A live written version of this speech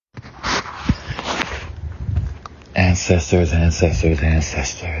Ancestors.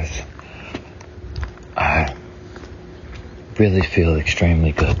 I really feel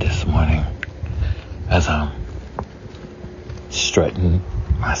extremely good this morning as I'm strutting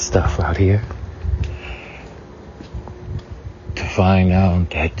my stuff out here to find out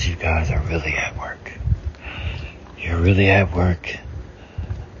that you guys are really at work. You're really at work,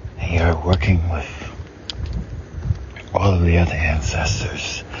 and you're working with all of the other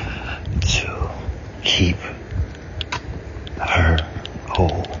ancestors to keep her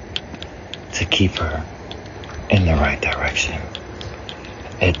whole, to keep her in the right direction.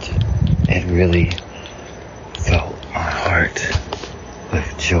 It really filled my heart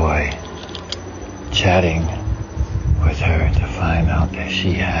with joy chatting with her to find out that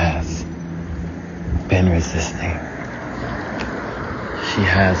she has been resisting. She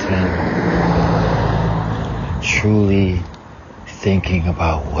has been truly thinking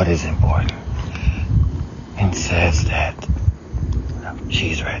about what is important and says that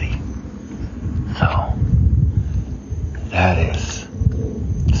she's ready. So that is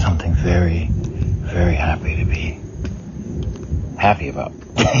something very, very happy to be happy about.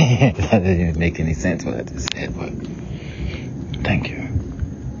 That didn't even make any sense what I just said, but thank you.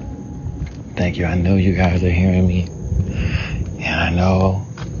 Thank you. I know you guys are hearing me, and I know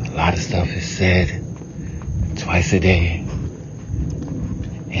a lot of stuff is said twice a day,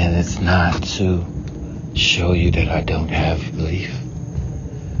 and it's not to show you that I don't have belief.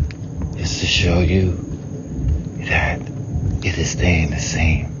 It's to show you that it is staying the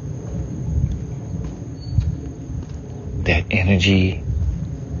same. That energy,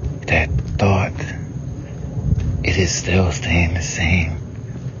 that thought, it is still staying the same.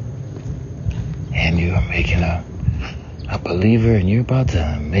 And you are making a believer, and you're about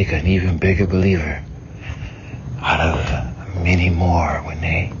to make an even bigger believer out of many more when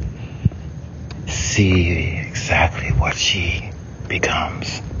they see exactly what she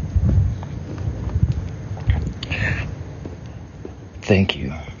becomes. Thank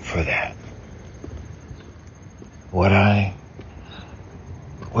you for that.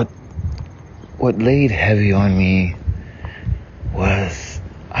 What laid heavy on me was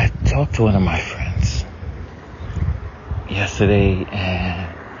I talked to one of my friends yesterday, and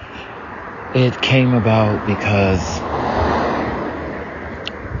it came about because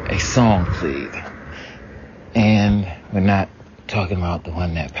a song played, and we're not talking about the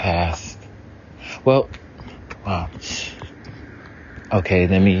one that passed. Okay,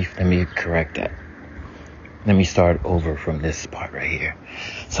 let me correct that. Let me start over from this part right here.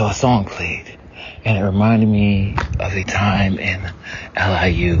 So a song played, and it reminded me of a time in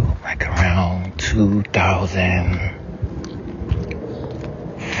LIU, like around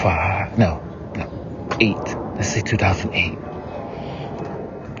 8. Let's say 2008.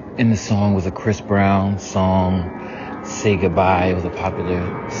 And the song was a Chris Brown song, Say Goodbye. It was a popular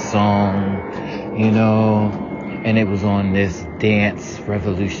song, and it was on this Dance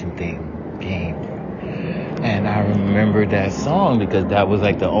Revolution game. And I remember that song because that was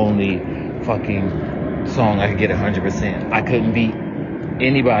like the only fucking song I could get 100%. I couldn't beat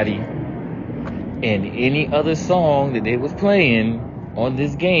anybody in any other song that they was playing on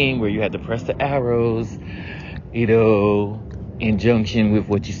this game where you had to press the arrows, in junction with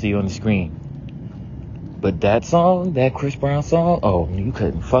what you see on the screen. But that song, that Chris Brown song, oh, you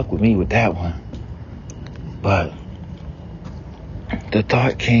couldn't fuck with me with that one. But the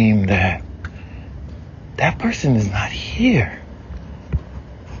thought came that person is not here.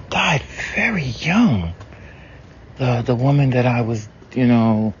 Died very young. The woman that I was,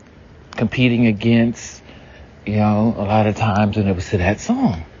 competing against, a lot of times when it was to that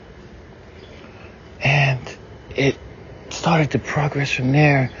song. And it started to progress from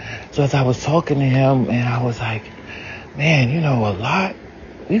there. So as I was talking to him, and I was like, man,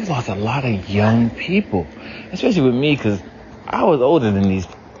 we've lost a lot of young people, especially with me, because I was older than these,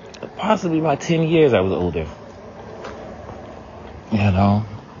 possibly by 10 years I was older,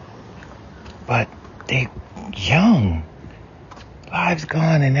 but they young, lives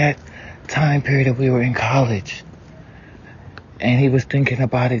gone in that time period that we were in college. And he was thinking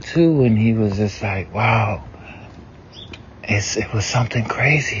about it too, and he was just like, wow, it was something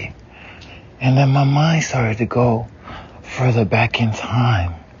crazy. And then my mind started to go further back in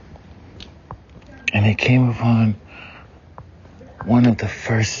time, and it came upon one of the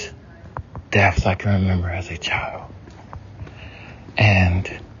first deaths I can remember as a child. And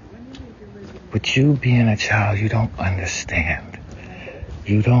with you being a child, you don't understand.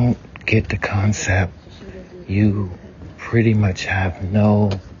 You don't get the concept. You pretty much have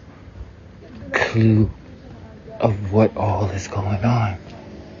no clue of what all is going on.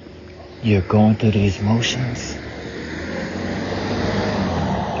 You're going through these motions,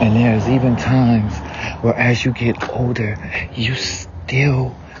 And there's even times where as you get older, you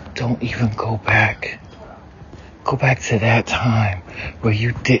still don't even go back. Go back to that time where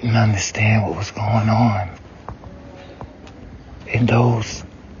you didn't understand what was going on. And those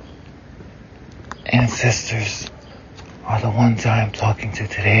ancestors are the ones I'm talking to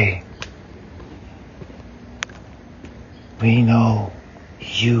today. We know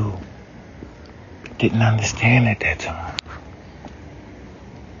you didn't understand at that time.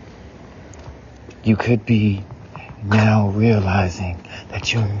 You could be now realizing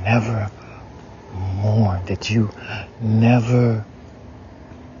that you never mourned, that you never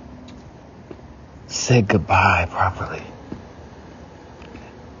said goodbye properly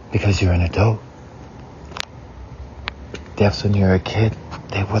because you're an adult. Deaths when you're a kid,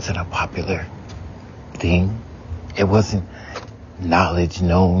 they wasn't a popular thing. It wasn't knowledge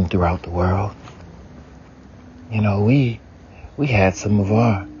known throughout the world. You know, we had some of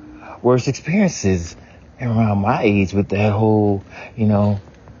our worst experiences around my age with that whole,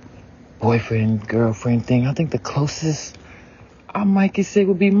 boyfriend, girlfriend thing. I think the closest I might could say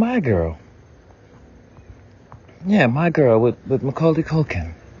would be My Girl. Yeah, My Girl with Macaulay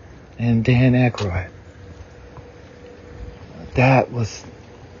Culkin and Dan Aykroyd. That was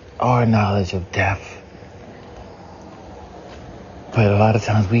our knowledge of death. But a lot of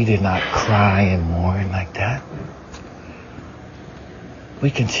times we did not cry and mourn like that. We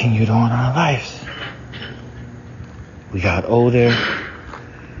continued on our lives. We got older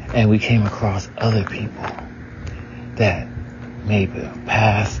and we came across other people that may have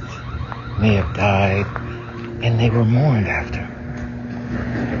passed, may have died, and they were mourned after.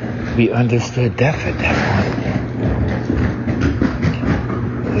 We understood death at that point.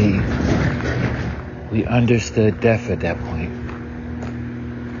 We understood death at that point.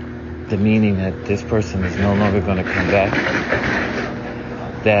 The meaning that this person is no longer going to come back.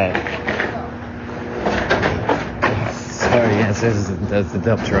 Sorry, yes, that's the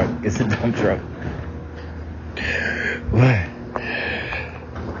dump truck. It's a dump truck. What?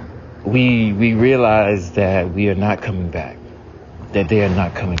 We realize that we are not coming back. That they are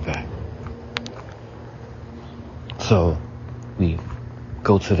not coming back. So we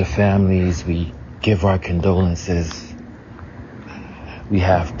go to the families, we give our condolences. We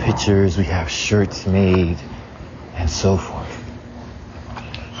have pictures, we have shirts made, and so forth.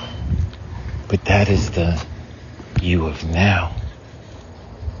 But that is the you of now.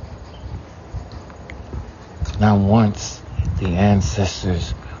 Now once the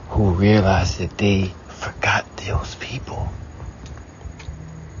ancestors who realized that they forgot those people.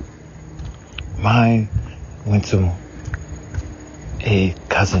 Mine went to a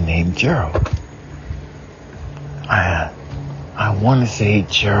cousin named Gerald. I want to say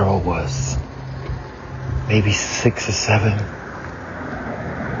Gerald was maybe 6 or 7.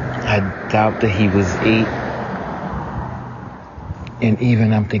 I doubt that he was 8. And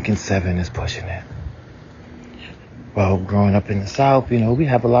even I'm thinking 7 is pushing it. Well, growing up in the South, we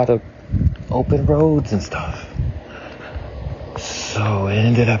have a lot of open roads and stuff. So it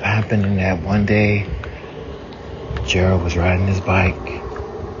ended up happening that one day, Gerald was riding his bike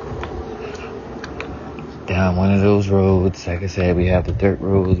down one of those roads. Like I said, we have the dirt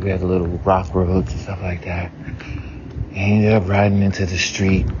roads, we have the little rock roads and stuff like that. And he ended up riding into the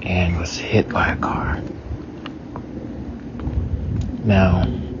street and was hit by a car. Now,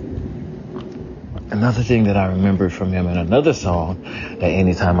 another thing that I remember from him in another song, that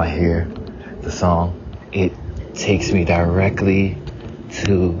anytime I hear the song, it takes me directly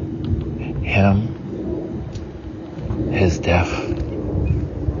to him, his death,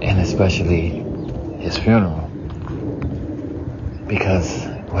 and especially his funeral. Because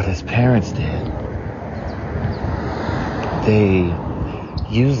what his parents did, they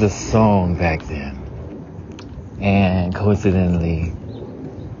used a song back then. And coincidentally,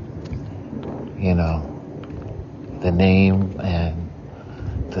 the name and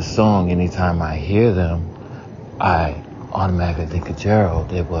the song, anytime I hear them, I automatically think of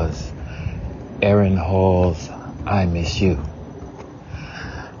Gerald. It was Aaron Hall's I Miss You.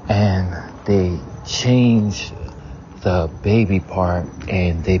 And they changed the baby part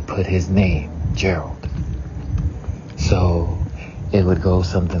and they put his name, Gerald. So it would go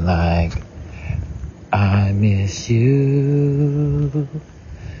something like, I miss you.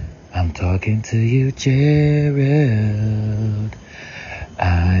 I'm talking to you, Gerald.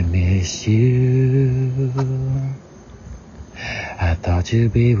 I miss you. I thought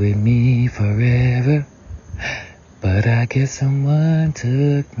you'd be with me forever, but I guess someone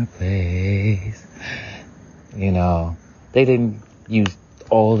took my place. They didn't use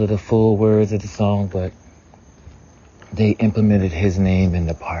all of the full words of the song, but they implemented his name in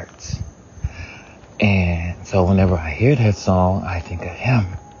the parts. And so whenever I hear that song, I think of him.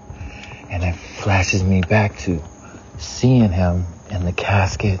 And it flashes me back to seeing him in the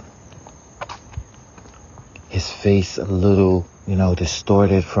casket. His face a little,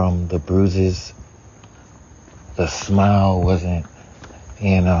 distorted from the bruises. The smile wasn't,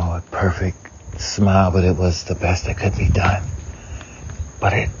 a perfect smile, but it was the best that could be done.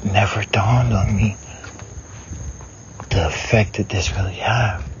 But it never dawned on me the effect that this really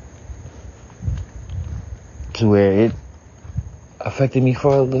had. To where it affected me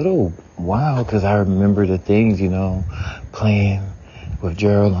for a little while, because I remember the things, playing with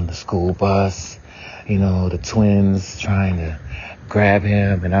Gerald on the school bus, the twins trying to grab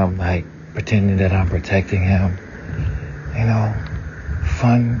him, and I'm like pretending that I'm protecting him.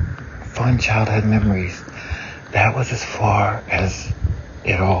 Fun childhood memories. That was as far as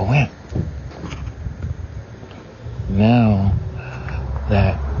it all went. Now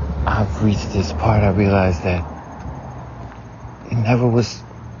that I've reached this part, I realize that it never was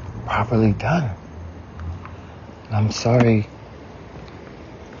properly done. I'm sorry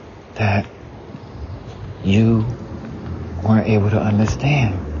that you weren't able to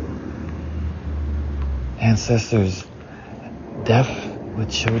understand. Ancestors, death with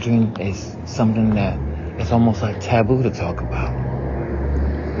children is something that is almost like taboo to talk about.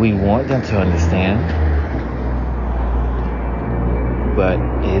 We want them to understand, but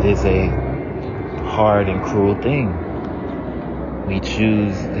it is a hard and cruel thing. We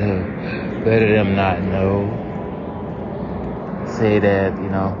choose to let them not know. Say that,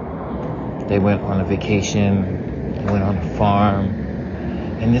 they went on a vacation, they went on a farm.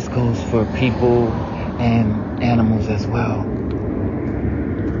 And this goes for people and animals as well.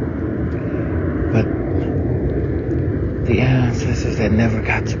 But the ancestors that never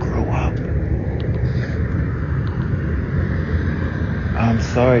got to grow up, I'm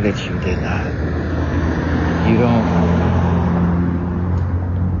sorry that you did not.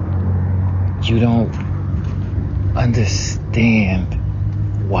 You don't understand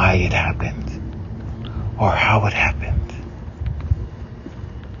why it happened or how it happened.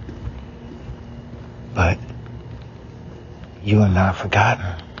 But you are not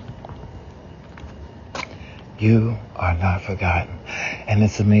forgotten. You are not forgotten. And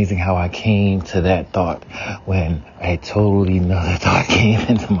it's amazing how I came to that thought when a totally another thought came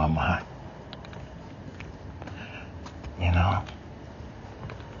into my mind.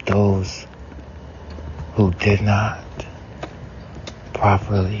 Those who did not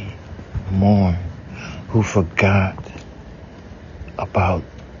properly mourn, who forgot about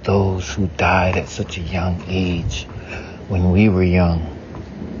those who died at such a young age when we were young.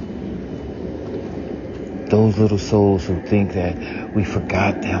 Those little souls who think that we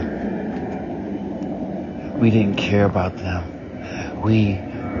forgot them. We didn't care about them. We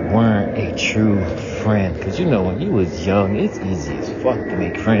weren't a true friend. Because when you was young, it's easy as fuck to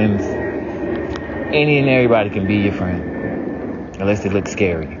make friends. Any and everybody can be your friend. Unless they look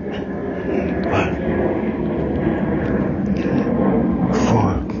scary. But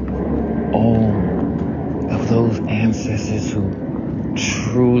for all of those ancestors who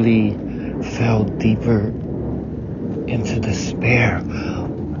truly fell deeper into despair,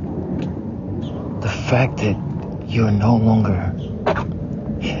 the fact that you're no longer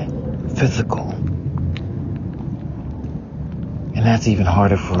physical, and that's even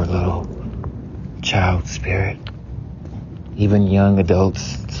harder for a little child spirit, even young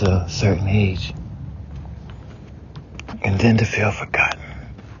adults to a certain age, and then to feel forgotten.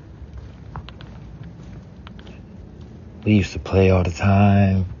 We used to play all the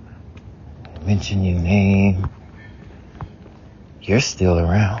time, mention your name. You're still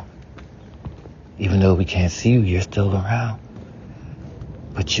around. Even though we can't see you, you're still around.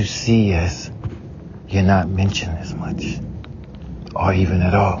 But you see as you're not mentioned as much, or even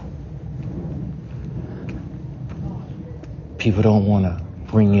at all. People don't want to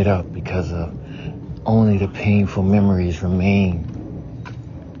bring it up because of only the painful memories remain.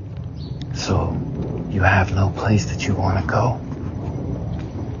 So you have no place that you want to go.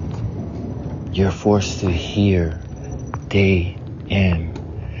 You're forced to hear day in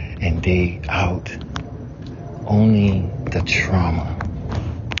and day out only the trauma.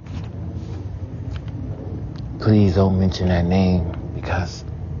 Please don't mention that name because,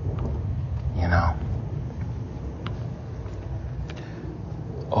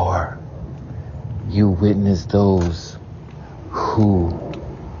 or you witness those who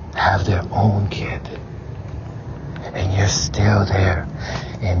have their own kid and you're still there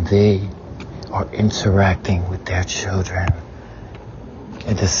and they are interacting with their children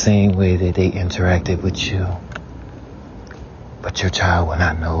in the same way that they interacted with you. But your child will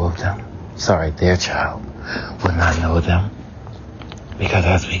not know of them. Sorry, their child will not know them. Because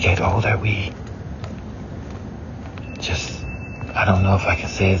as we get older, we just, I don't know if I can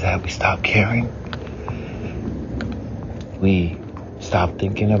say that we stop caring. We stop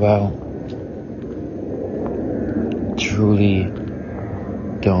thinking about, truly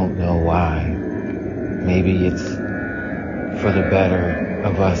don't know why. Maybe it's for the better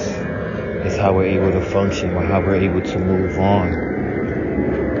of us. It's how we're able to function or how we're able to move on.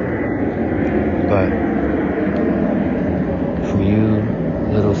 But for you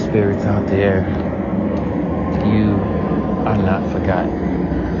little spirits out there, you are not forgotten.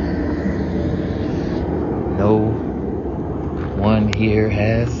 No one here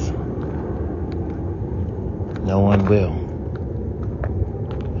has. No one will.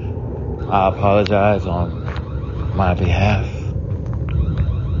 I apologize on my behalf.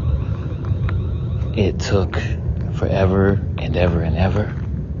 It took forever and ever and ever.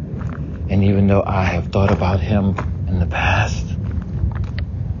 And even though I have thought about him in the past,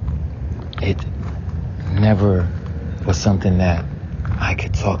 it never was something that I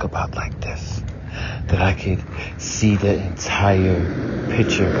could talk about like this. That I could see the entire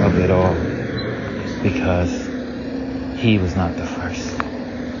picture of it all. Because he was not the first.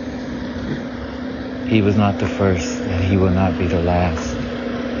 He was not the first, and he will not be the last.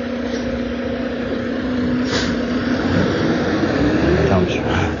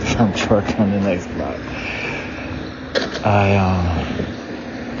 Dump truck on the next block. I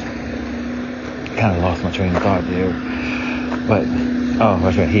kind of lost my train of thought there. But,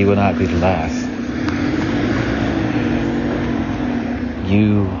 that's right, he will not be the last.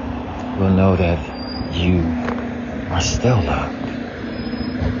 You will know that you are still loved.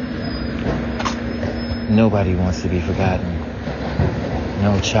 Nobody wants to be forgotten.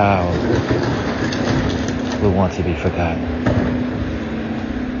 No child will want to be forgotten.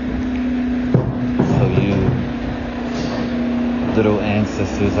 So you little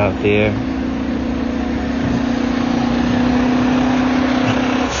ancestors out there,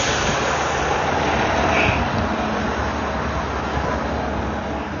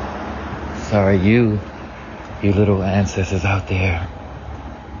 sorry, you little ancestors out there,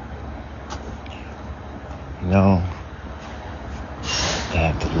 know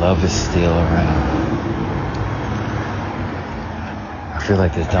that love is still around. I feel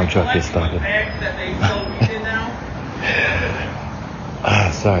like this dump truck is stopping.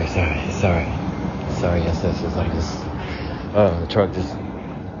 Sorry, ancestors, like this. The truck just,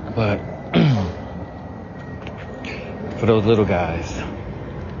 but for those little guys,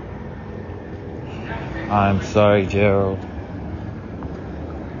 I'm sorry, Gerald.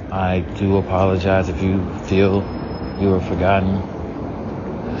 I do apologize if you feel you were forgotten.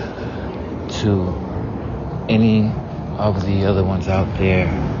 To any of the other ones out there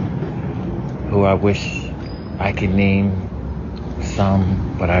who I wish I could name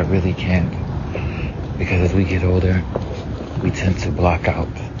some, but I really can't. Because as we get older, we tend to block out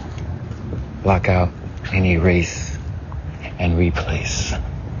and erase and replace.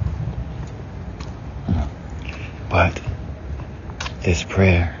 But this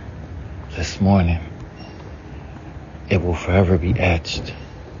prayer this morning, it will forever be etched.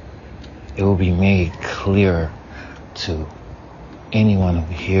 It will be made clear to anyone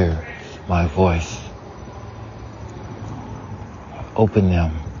who hears my voice. Open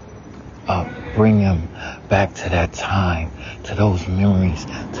them up, bring them back to that time, to those memories,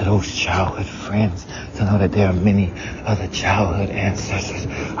 to those childhood friends, to know that there are many other childhood ancestors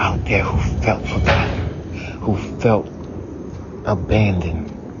out there who felt forgotten, who felt abandoned.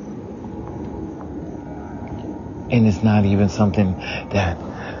 And it's not even something that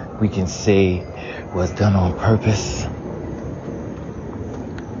we can say was done on purpose.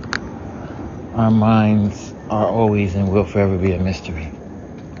 Our minds are always and will forever be a mystery.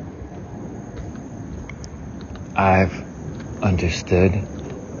 I've understood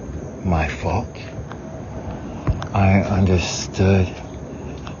my fault. I understood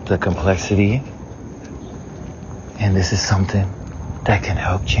the complexity. And this is something that can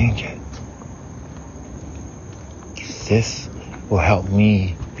help change it. This will help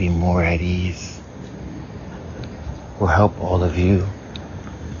me be more at ease. Will help all of you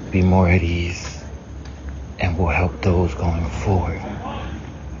be more at ease. And will help those going forward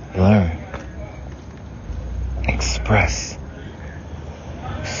learn, express,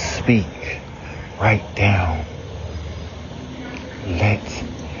 speak, write down. Let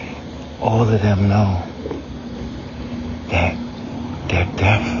all of them know that their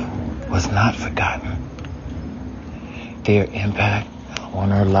death was not forgotten. Their impact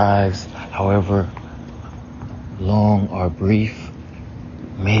on our lives, however long or brief,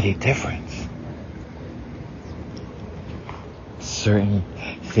 made a difference. Certain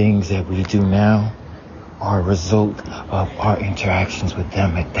things that we do now are a result of our interactions with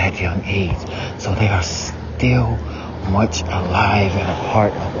them at that young age. So they are still much alive and a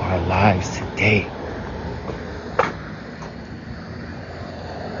part of our lives today.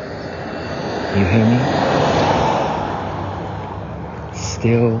 You hear me?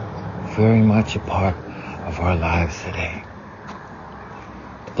 Still very much a part of our lives today.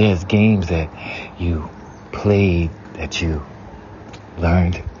 There's games that you played that you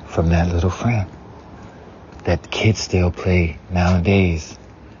learned from that little friend that kids still play nowadays.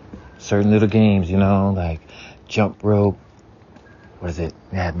 Certain little games, like jump rope. What is it?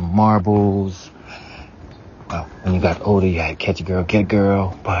 You had marbles. Well, when you got older, you had catch a girl, get a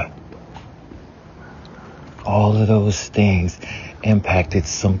girl. But all of those things impacted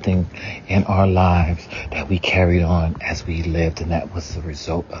something in our lives that we carried on as we lived, and that was the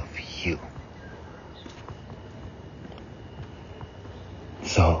result of you.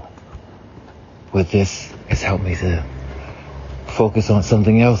 So, with this, it's helped me to focus on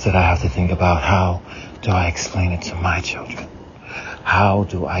something else that I have to think about. How do I explain it to my children? How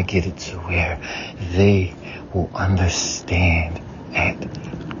do I get it to where they will understand at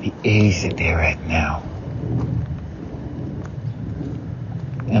the age that they're at now?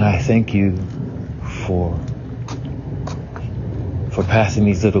 And I thank you for passing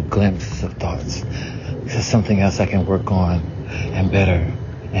these little glimpses of thoughts. This is something else I can work on and better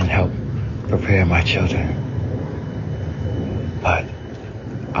and help prepare my children. But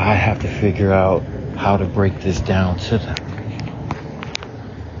I have to figure out how to break this down to them.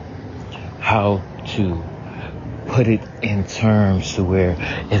 How to put it in terms to where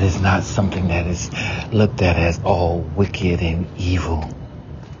it is not something that is looked at as all wicked and evil.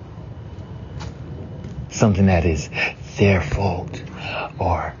 Something that is their fault,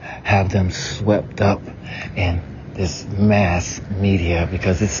 or have them swept up in this mass media,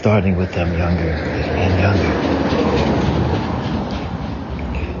 because it's starting with them younger and younger.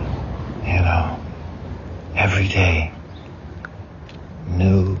 Every day,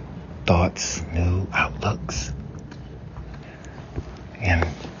 new thoughts, new outlooks. And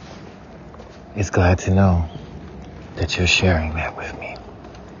it's glad to know that you're sharing that with me.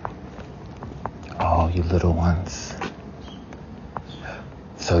 All you little ones.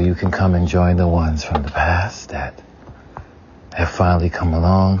 So you can come and join the ones from the past that have finally come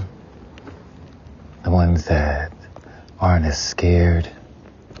along. The ones that aren't as scared.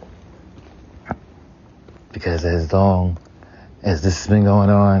 Because as long as this has been going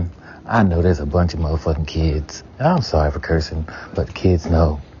on, I know there's a bunch of motherfucking kids. And I'm sorry for cursing, but the kids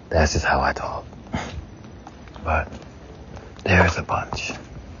know that's just how I talk. But there's a bunch.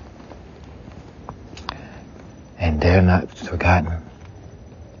 And they're not forgotten.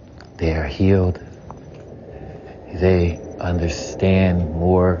 They are healed. They understand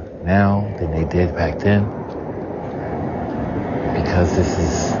more now than they did back then. Because this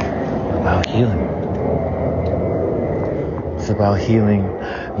is about healing. It's about healing,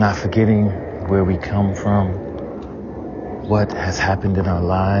 not forgetting where we come from, what has happened in our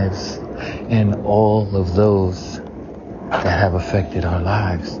lives, and all of those that have affected our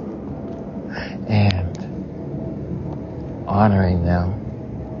lives. And honoring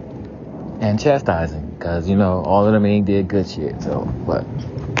them and chastising, because all of them ain't did good shit. So, but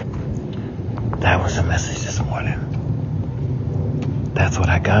that was the message this morning. That's what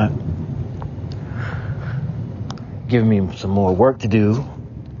I got. Give me some more work to do,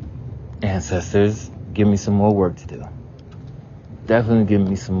 ancestors. Give me some more work to do. Definitely give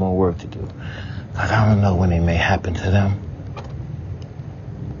me some more work to do, because I don't know when it may happen to them.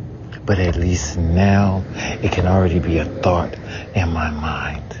 But at least now, it can already be a thought in my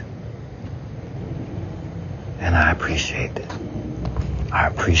mind. And I appreciate it. I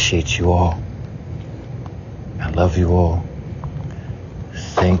appreciate you all. I love you all.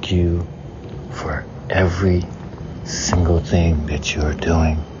 Thank you for every single thing that you are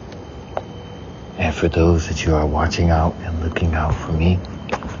doing. And for those that you are watching out and looking out for me,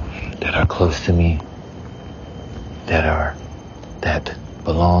 that are close to me, that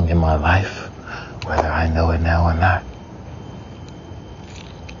belong in my life, whether I know it now or not.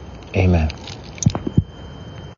 Amen.